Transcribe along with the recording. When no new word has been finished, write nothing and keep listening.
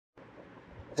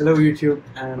Hello YouTube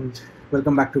and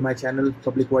welcome back to my channel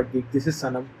Public Wide Geek. This is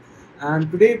Sanam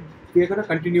and today we are going to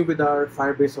continue with our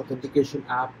Firebase authentication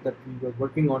app that we were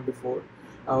working on before.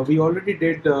 We already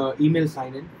did email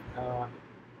sign-in.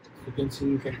 You can see,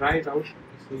 you can try it out.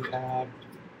 You see at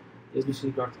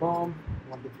abc.com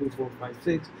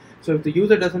 123456. So if the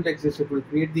user doesn't exist, it will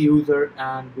create the user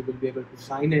and we will be able to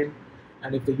sign in.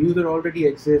 And if the user already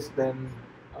exists, then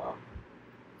uh,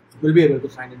 we'll be able to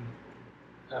sign in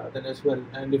then as well.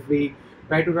 And if we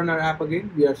try to run our app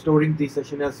again, we are storing the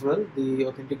session as well, the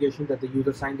authentication that the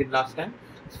user signed in last time.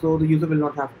 So the user will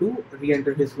not have to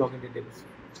re-enter his login details.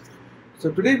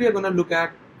 So today we are going to look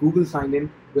at Google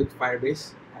sign-in with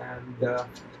Firebase and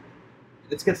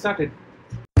let's get started.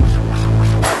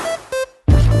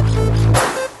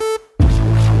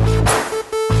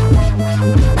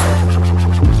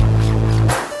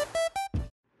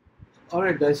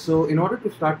 Alright guys, so in order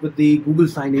to start with the Google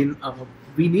sign-in,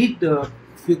 we need a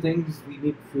few things. We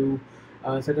need few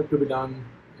setup to be done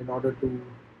in order to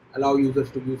allow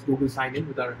users to use Google sign-in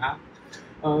with our app.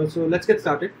 So let's get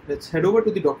started. Let's head over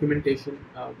to the documentation.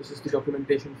 This is the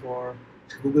documentation for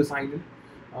Google sign-in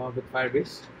with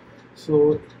Firebase.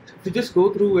 So if you just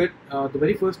go through it, the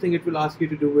very first thing it will ask you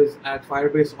to do is add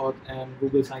Firebase auth and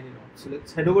Google sign-in auth. So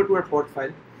let's head over to our pod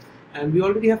file. And we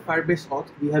already have Firebase auth.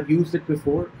 We have used it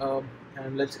before.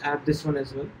 And let's add this one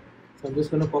as well. So I'm just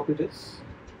going to copy this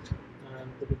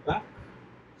and put it back.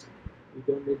 We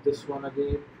don't need this one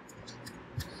again.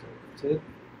 So that's it.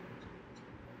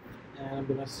 And I'm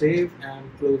going to save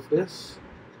and close this.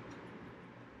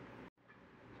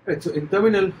 Right, so in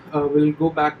terminal, we'll go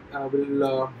back,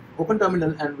 we'll open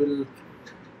terminal and we'll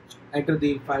enter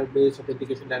the Firebase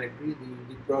authentication directory,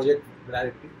 the project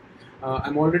directory.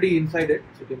 I'm already inside it,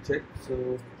 so you can check.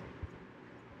 So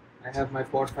I have my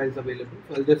pod files available,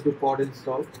 so I'll just do pod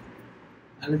install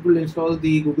and it will install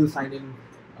the Google sign-in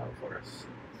for us.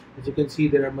 As you can see,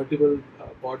 there are multiple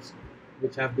pods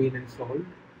which have been installed,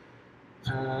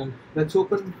 and let's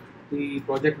open the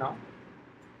project now.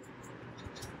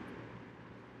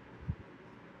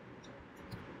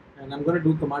 And I'm going to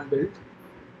do command build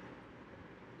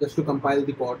just to compile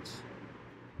the pods,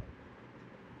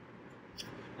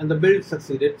 and the build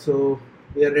succeeded, so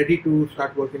we are ready to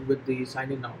start working with the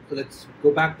sign-in now. So let's go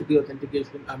back to the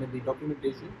authentication, the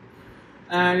documentation,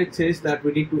 and it says that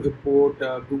we need to import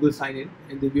Google sign-in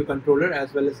in the view controller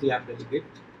as well as the AppDelegate.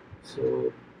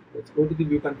 So let's go to the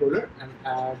view controller and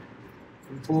add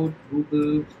import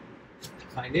Google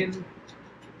sign-in,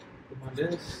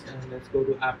 command S, and let's go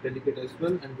to AppDelegate as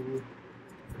well and do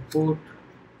import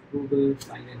Google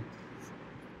sign-in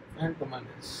and command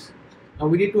S. Now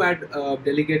we need to add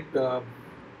delegate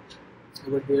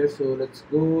over here, so let's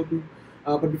go to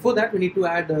but before that we need to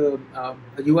add a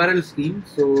URL scheme.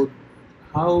 So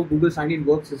how Google sign-in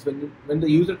works is when the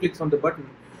user clicks on the button,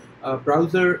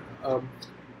 browser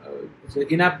so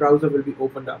in-app browser will be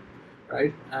opened up,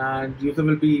 right, and user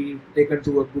will be taken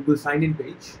to a Google sign-in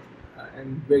page,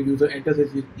 and where user enters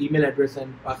his email address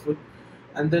and password,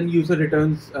 and then user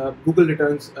returns Google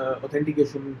returns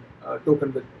authentication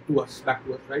token back to us,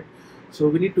 right? So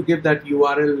we need to give that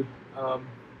URL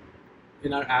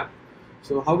in our app.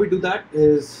 So how we do that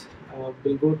is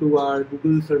we'll go to our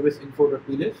Google service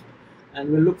info.plist and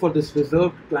we'll look for this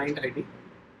reserved client ID.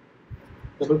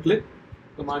 Double click,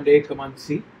 command A, command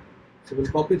C. So we'll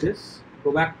copy this,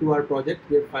 go back to our project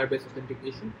here, Firebase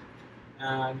authentication,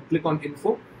 and click on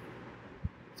info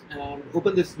and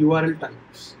open this URL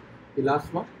types. The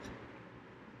last one,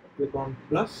 click on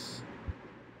plus,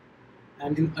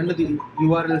 and under the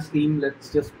URL scheme,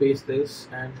 let's just paste this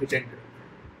and hit enter.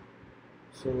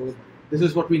 So this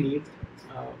is what we need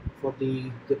for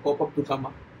the pop-up to come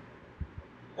up.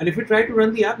 And if we try to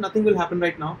run the app, nothing will happen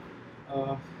right now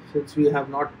since we have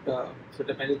not set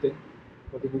up anything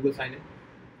for the Google sign-in.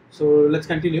 So let's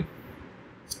continue.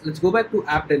 Let's go back to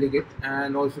AppDelegate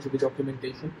and also to the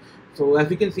documentation. So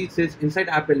as you can see, it says inside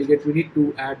AppDelegate we need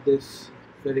to add this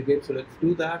delegate. So let's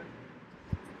do that.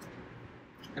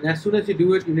 And as soon as you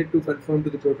do it, you need to confirm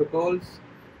to the protocols.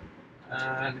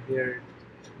 And here,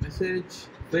 message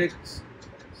fix.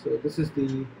 So this is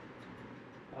the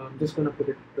I'm just going to put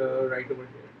it right over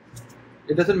here.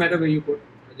 It doesn't matter where you put,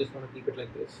 I just want to keep it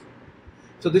like this.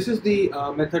 So this is the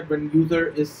method when user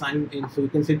is signed in. So you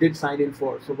can say did sign in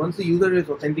for. So once the user is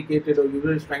authenticated or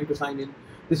user is trying to sign in,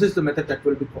 this is the method that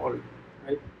will be called,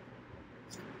 right?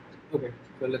 Okay,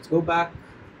 so let's go back,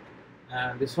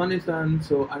 and this one is done.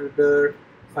 So under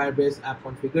Firebase app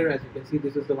configure, as you can see,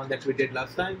 this is the one that we did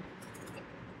last time.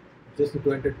 Just need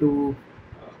to enter two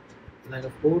line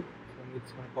of code. So I'm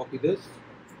just going to copy this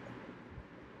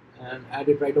and add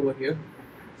it right over here.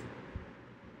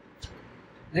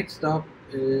 Next up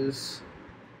is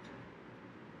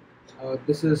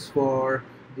this is for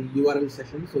the URL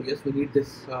session. So yes, we need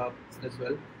this as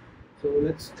well. So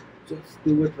let's just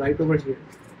do it right over here.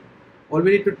 All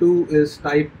we need to do is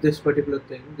type this particular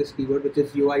thing, this keyword, which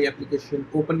is UI application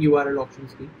open URL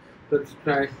options key. So let's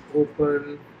try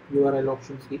open URL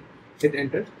options key. Hit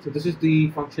enter. So this is the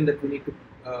function that we need to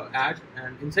add,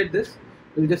 and inside this,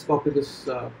 we'll just copy this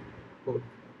code.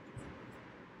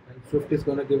 And Swift is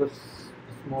going to give us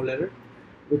a small error,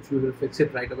 which we will fix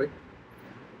it right away.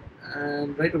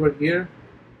 And right over here,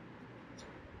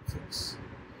 fix.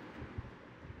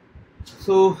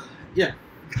 So yeah,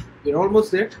 we're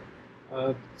almost there.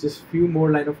 Just few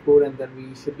more line of code, and then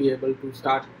we should be able to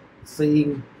start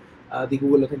seeing the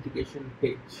Google authentication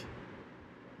page.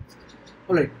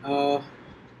 All right.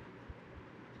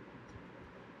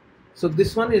 So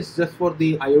this one is just for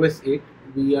the iOS 8.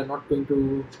 We are not going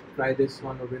to try this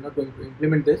one, or we're not going to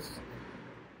implement this.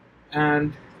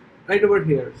 And right over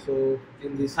here, so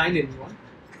in the sign in one,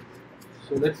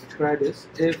 so let's try this.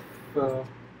 If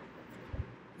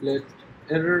let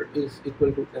error is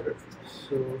equal to error,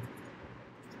 so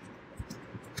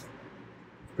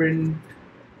print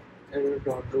error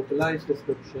dot localized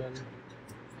description,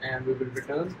 and we will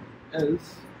return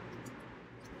else.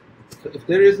 So if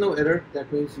there is no error,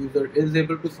 that means user is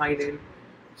able to sign in.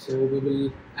 So we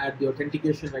will add the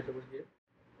authentication right over here.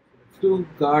 So let's do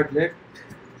guard let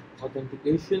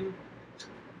authentication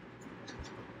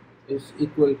is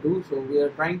equal to. So we are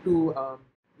trying to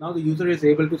now the user is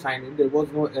able to sign in. There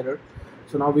was no error.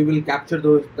 So now we will capture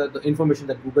the information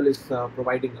that Google is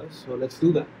providing us. So let's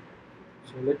do that.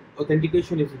 So let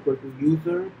authentication is equal to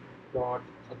user dot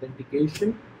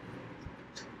authentication.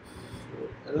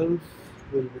 So else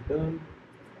will return,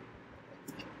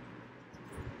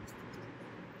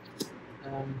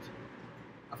 and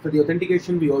after the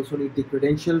authentication we also need the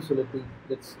credential. So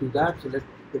let's do that. So let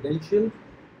credential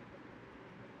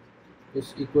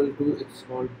is equal to, it's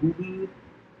called Google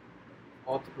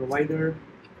auth provider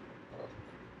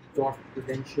dot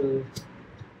credential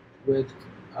with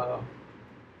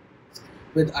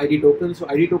ID token. So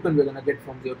ID token we're gonna get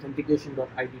from the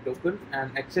authentication.id token,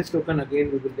 and access token again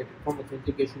we will get it from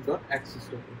authentication.access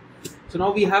token. So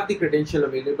now we have the credential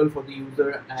available for the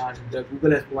user, and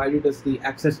Google has provided us the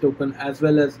access token as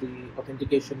well as the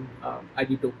authentication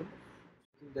ID token.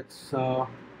 I think that's all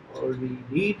we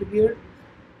need here.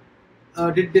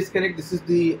 Did disconnect, this is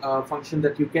the function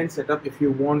that you can set up if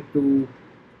you want to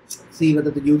see whether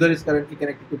the user is currently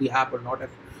connected to the app or not,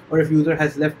 or if user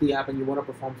has left the app and you want to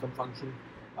perform some function,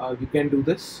 you can do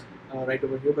this right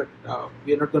over here, but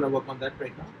we are not going to work on that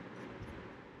right now.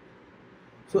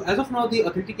 So as of now, the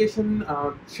authentication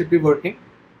should be working,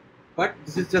 but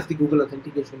this is just the Google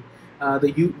authentication.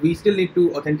 We still need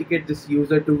to authenticate this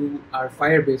user to our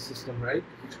Firebase system, right?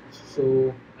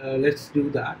 So let's do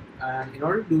that, and in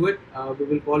order to do it, we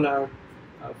will call our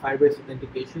Firebase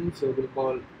authentication. So we'll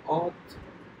call auth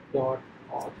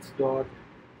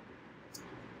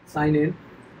sign in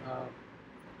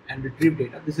and retrieve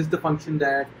data. This is the function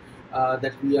that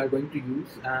we are going to use,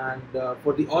 and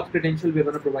for the auth credential we're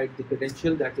going to provide the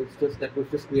credential that was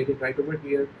just created right over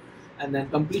here, and then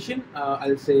completion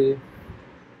I'll say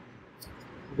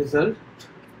result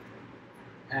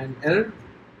and error.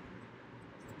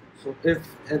 So if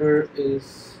error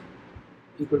is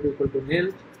equal to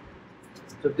nil,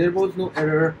 so there was no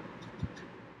error,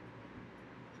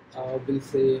 we'll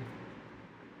say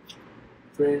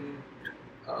print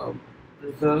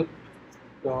result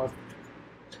dot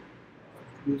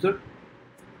user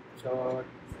dot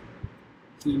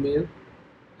email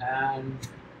and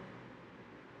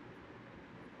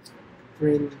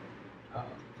print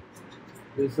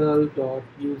result dot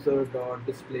user dot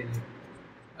display name.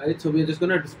 Right, so we're just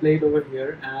going to display it over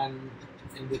here, and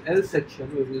in the else section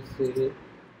we will say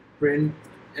print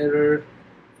error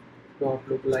dot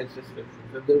localized description.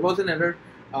 So if there was an error,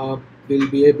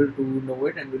 we'll be able to know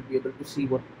it, and we'll be able to see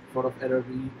what sort of error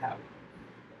we have.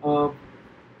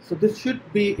 So this should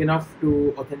be enough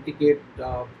to authenticate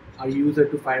our user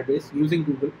to Firebase using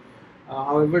Google.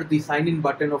 However, the sign-in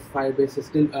button of Firebase is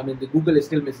still, the Google is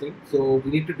still missing. So we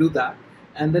need to do that,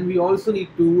 and then we also need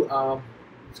to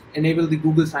enable the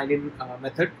Google sign-in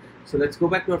method. So let's go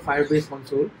back to our Firebase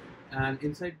console, and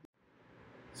inside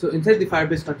the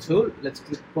Firebase console, let's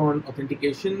click on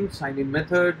authentication sign-in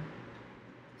method,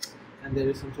 and there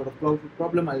is some sort of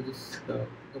problem. I'll just oh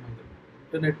my god,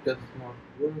 internet does not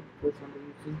work for some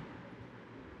reason.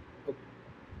 Okay.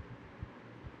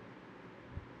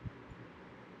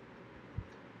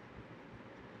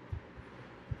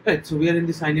 Right, so we are in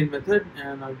the sign-in method,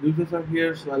 and our users are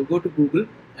here. So I'll go to Google,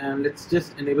 and let's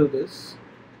just enable this.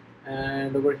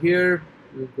 and over here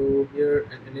we'll go here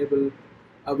and enable.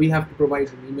 We have to provide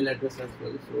an email address as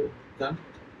well. So done.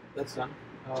 That's done.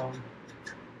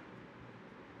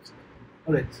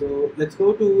 Alright, so let's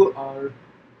go to our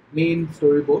main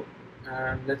storyboard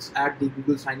and let's add the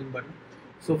Google sign in button.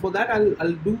 So for that,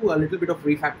 I'll do a little bit of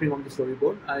refactoring on the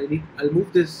storyboard. I'll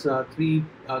move this three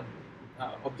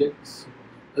objects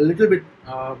a little bit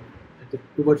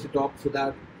towards the top so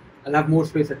that I'll have more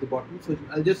space at the bottom. So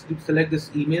I'll just select this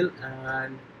email,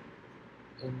 and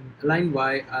in align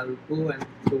Y, I'll go and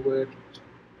do it.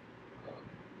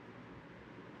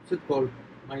 What's it called?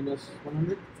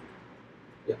 -100.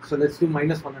 Yeah. So let's do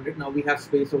 -100. Now we have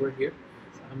space over here.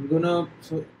 I'm gonna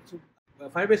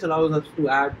Firebase allows us to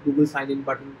add Google sign-in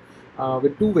button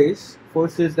with two ways.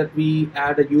 First is that we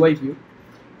add a UI view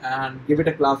and give it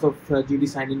a class of GD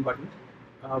sign-in button,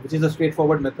 which is a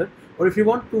straightforward method. Or if you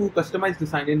want to customize the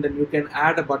sign-in, then you can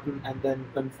add a button and then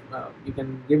you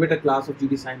can give it a class of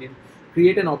GD sign-in,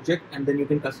 create an object, and then you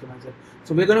can customize it.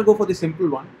 So we're gonna go for the simple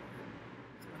one.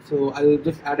 So I'll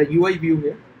just add a UI view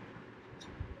here.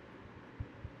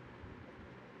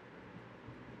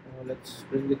 Let's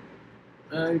bring it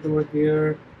right over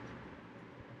here,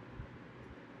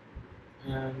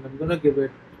 and I'm gonna give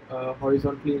it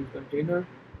horizontally in container.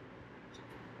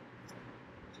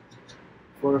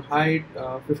 For height,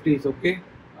 50 is okay.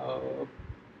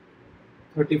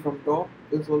 30 from top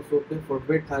is also okay. For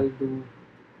width, I'll do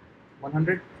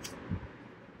 100.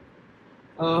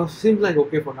 Seems like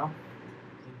okay for now.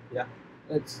 Yeah,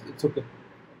 it's okay.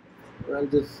 Or I'll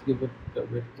just give it a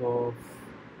width of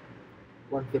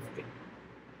 150,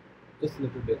 just a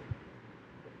little bit.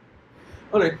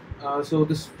 Alright, so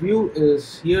this view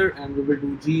is here, and we will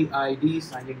do GID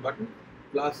sign-in button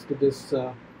plus to this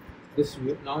this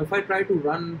view. Now if I try to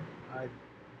run,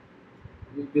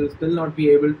 we will still not be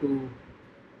able to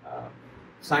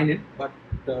sign in, but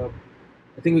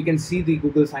I think we can see the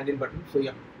Google sign-in button. So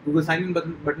yeah, Google sign-in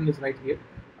button is right here,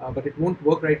 but it won't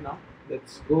work right now.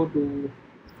 Let's go to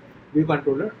view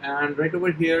controller, and right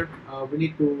over here we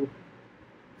need to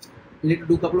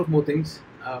do a couple of more things,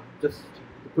 just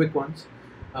the quick ones.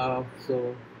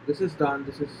 So this is done.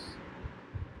 This is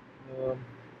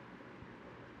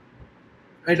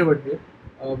right over here.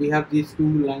 We have these two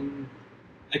line,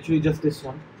 actually just this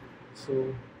one.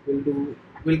 So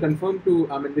we'll confirm to,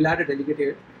 we'll add a delegate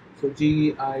here. So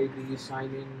GID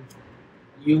sign in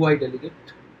UI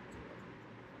delegate,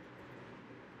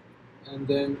 and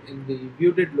then in the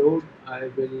view did load, I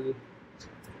will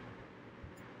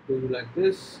do like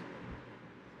this.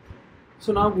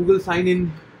 So now Google sign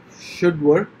in should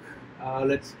work.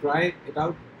 Let's try it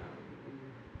out.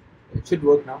 It should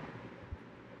work now.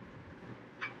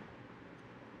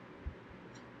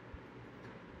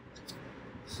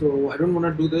 So I don't want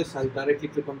to do this. I'll directly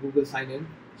click on Google sign in.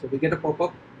 So we get a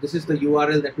pop-up. This is the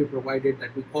URL that we provided,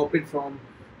 that we copied from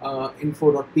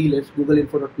info.plist, Google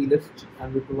info.plist,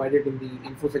 and we provided in the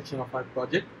info section of our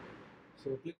project.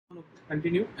 So click on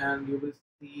continue, and you will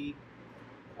see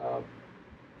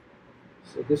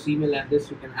so this email and this,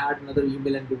 you can add another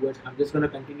email and do it. I'm just going to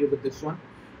continue with this one,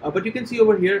 but you can see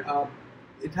over here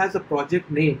it has a project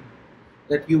name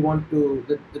that you want to,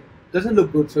 that doesn't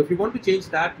look good. So if you want to change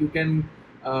that, you can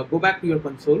go back to your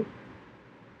console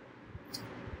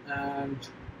and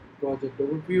project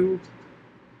overview,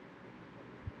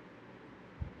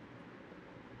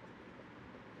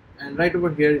 and right over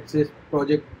here it says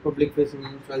project public facing.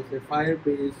 So I'll say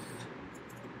Firebase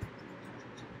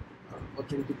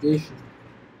Authentication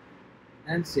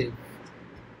and save.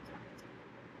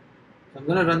 So I'm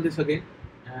gonna run this again,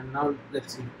 and now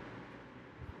let's see.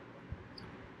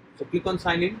 So click on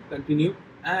sign in, continue,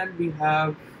 and we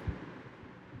have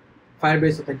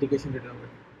Firebase Authentication written over.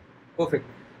 Perfect.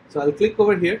 So I'll click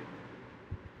over here.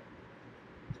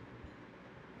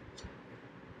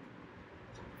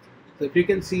 So if you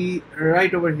can see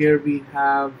right over here, we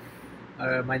have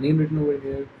my name written over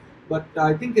here, but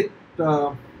I think it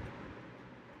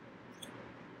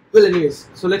well, anyways,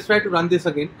 so let's try to run this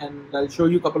again, and I'll show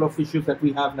you a couple of issues that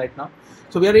we have right now.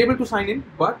 So we are able to sign in,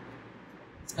 but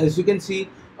as you can see,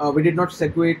 we did not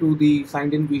segue to the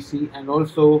signed in VC, and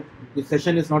also the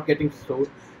session is not getting stored.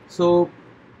 So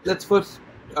let's first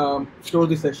store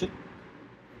the session.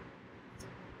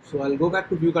 So I'll go back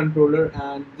to view controller,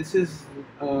 and this is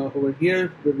over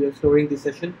here where we are storing the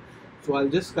session. So I'll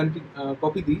just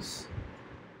copy these,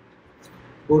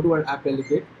 go to our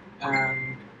AppDelegate,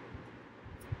 and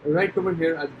right over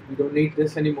here we don't need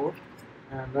this anymore,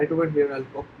 and right over here I'll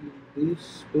copy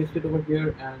this, paste it over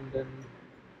here, and then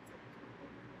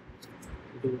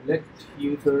do let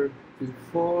user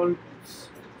defaults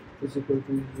is equal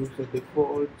to user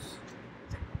defaults,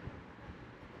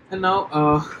 And now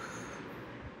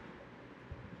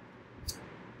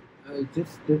I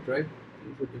just did right.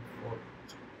 User default.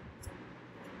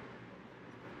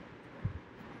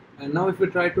 And now if we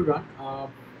try to run,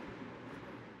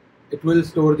 it will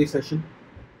store the session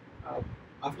uh,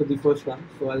 after the first run.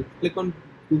 So I'll click on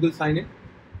Google sign in,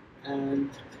 and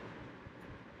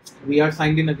we are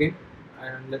signed in again.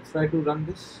 And let's try to run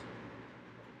this,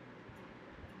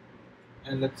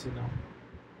 and let's see now.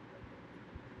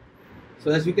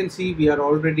 So as you can see, we are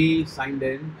already signed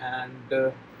in,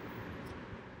 and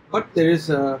but there is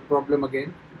a problem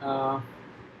again.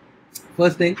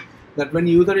 First thing, that when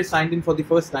user is signed in for the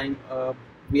first time,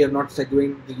 we are not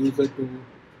segueing the user to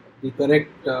the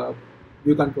correct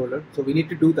view controller. So we need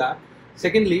to do that.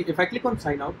 Secondly, if I click on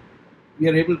sign out, we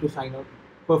are able to sign out.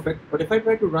 Perfect. But if I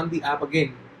try to run the app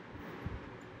again,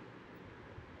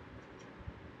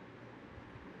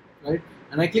 right,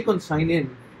 and I click on sign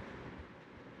in,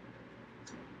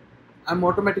 I'm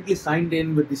automatically signed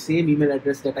in with the same email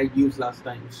address that I used last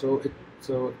time. So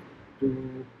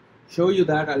to show you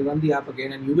that, I'll run the app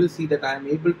again, and you will see that I am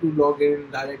able to log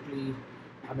in directly.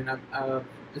 I mean,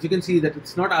 as you can see that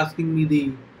it's not asking me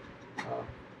the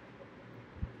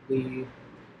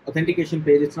authentication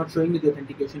page. It's not showing me the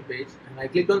authentication page, and I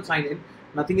clicked on sign in.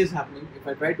 Nothing is happening. If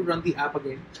I try to run the app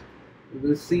again, you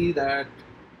will see that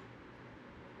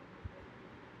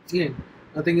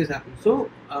nothing is happening. So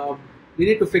we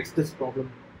need to fix this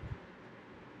problem.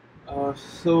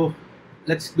 So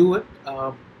let's do it.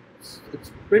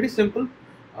 It's pretty simple.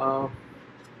 All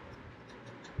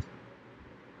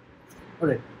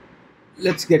right,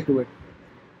 let's get to it.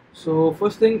 So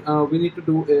first thing we need to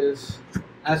do is,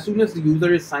 as soon as the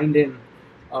user is signed in,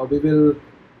 we will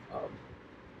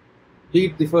be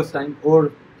it the first time,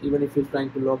 or even if he's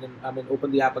trying to log in, I mean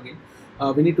open the app again,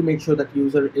 we need to make sure that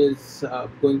user is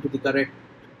going to the correct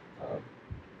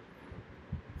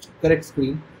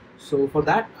screen. So for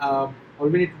that, all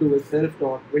we need to do is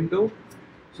self.window.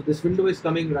 So this window is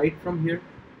coming right from here.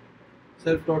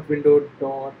 Self.window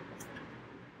dot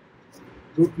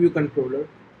root view controller,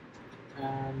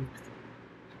 and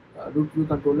root view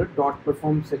controller dot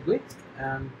perform segue,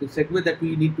 and the segue that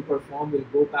we need to perform will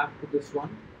go back to this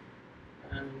one,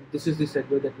 and this is the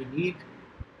segue that we need.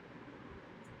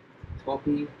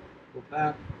 Copy, go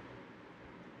back,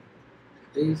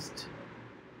 paste,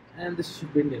 and this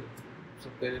should be nil.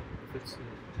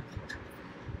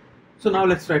 So now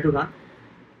let's try to run.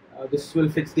 This will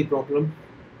fix the problem.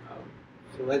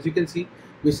 So as you can see,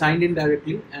 we signed in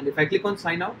directly, and if I click on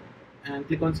sign out and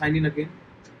click on sign in again,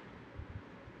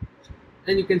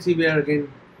 then you can see we are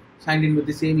again signed in with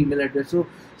the same email address.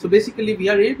 So basically we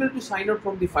are able to sign out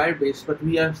from the Firebase, but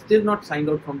we are still not signed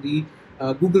out from the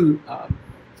Google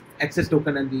access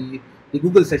token and the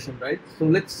Google session, right? So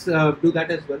let's do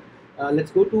that as well.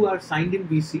 Let's go to our signed in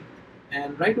VC,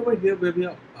 and right over here where we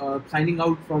are signing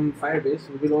out from Firebase,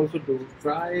 we will also do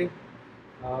try,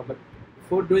 but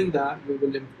before doing that, we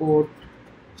will import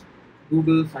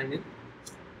Google sign in,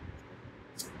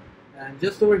 and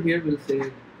just over here we'll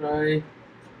say try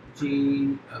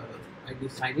g id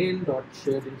sign in dot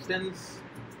shared instance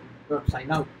dot sign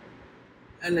out,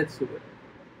 and let's do it.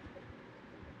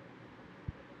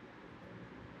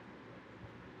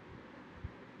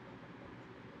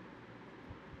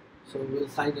 So we'll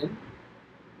sign in,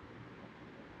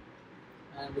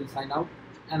 and we'll sign out,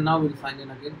 and now we'll sign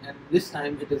in again, and this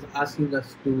time it is asking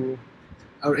us to,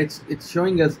 or it's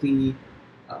showing us the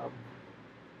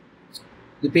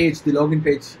page, the login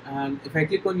page, and if I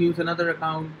click on use another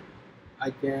account,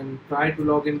 I can try to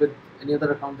log in with any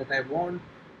other account that I want,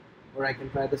 or I can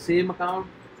try the same account.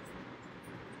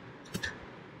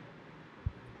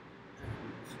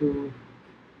 To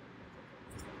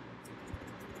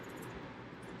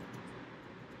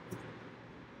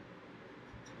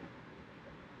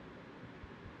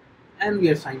and we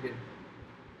are signed in.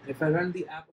 If I run the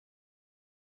app,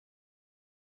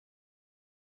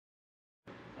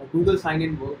 Google sign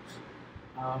in works.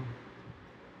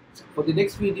 For the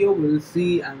next video, we'll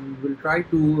see, and we'll try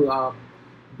to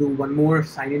do one more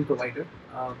sign in provider.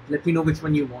 Let me know which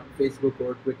one you want, Facebook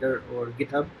or Twitter or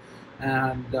GitHub.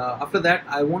 And after that,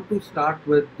 I want to start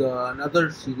with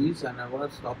another series, and I want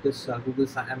to stop this the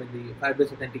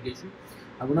Firebase authentication.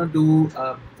 I want to do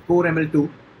Core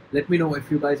ML2. Let me know if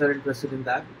you guys are interested in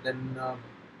that. Then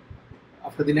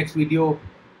after the next video,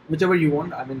 whichever you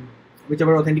want, I mean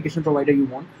whichever authentication provider you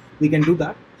want, we can do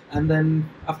that. And then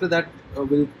after that,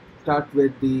 we'll start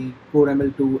with the Core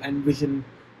ML2 and Vision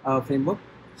framework.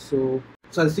 So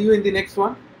I'll see you in the next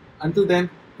one. Until then,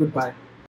 goodbye.